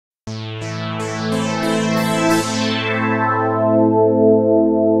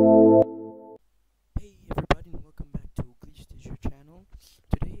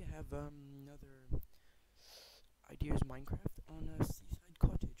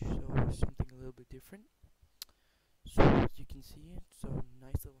different. So as you can see, it's a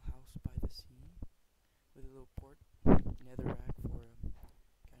nice little house by the sea with a little port, netherrack for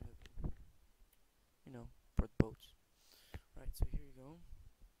kind of, for the boats. Right, so here you go.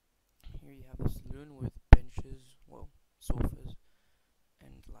 Here you have the saloon with benches, well, sofas,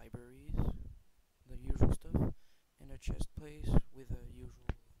 and libraries, the usual stuff, and a chest place with a usual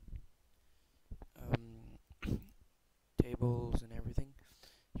tables and everything.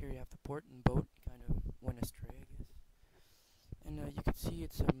 Here you have the port and boat, kind of went astray, I guess. And you can see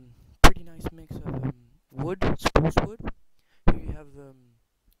it's pretty nice mix of wood, spruce wood. Here you have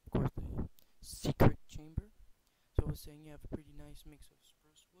of course, the secret chamber. So I was saying you have a pretty nice mix of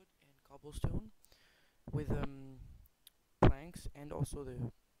spruce wood and cobblestone with planks and also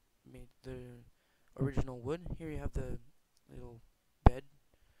the original wood. Here you have the little bed,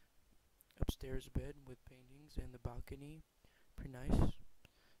 upstairs bed with paintings and the balcony. Pretty nice.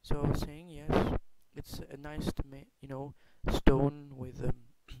 So I was saying, yes, it's a nice stone with a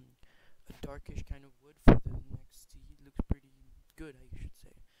darkish kind of wood for the next sea. Looks pretty good, I should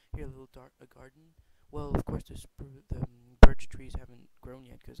say. Here a garden. Well, of course, the birch trees haven't grown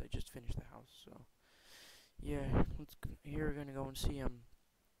yet because I just finished the house. So yeah, here we're gonna go and see a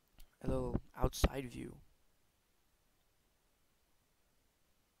little outside view.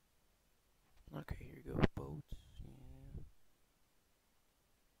 Okay, here you go, boats. Yeah.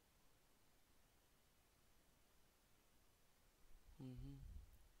 Mhm.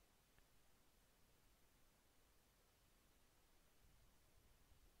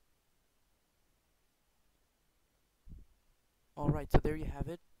 Alright, so there you have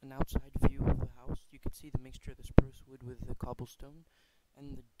it, an outside view of the house. You can see the mixture of the spruce wood with the cobblestone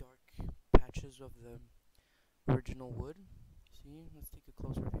and the dark patches of the original wood. See, let's take a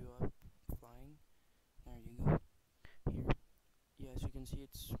closer view up, flying. There you go. Here, yes, you can see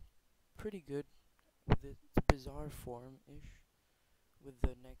it's pretty good with the bizarre form-ish. With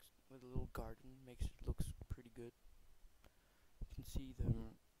a little garden, makes it looks pretty good. You can see the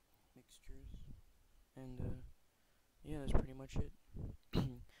mixtures, and yeah, that's pretty much it.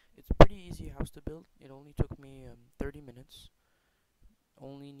 It's a pretty easy house to build. It only took me 30 minutes.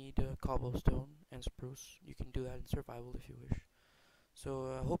 Only need cobblestone and spruce. You can do that in survival if you wish.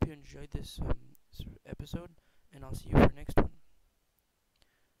 So I hope you enjoyed this episode, and I'll see you for next one.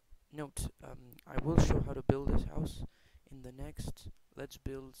 Note, I will show how to build this house in the next Let's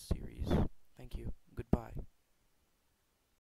Build series. Thank you. Goodbye.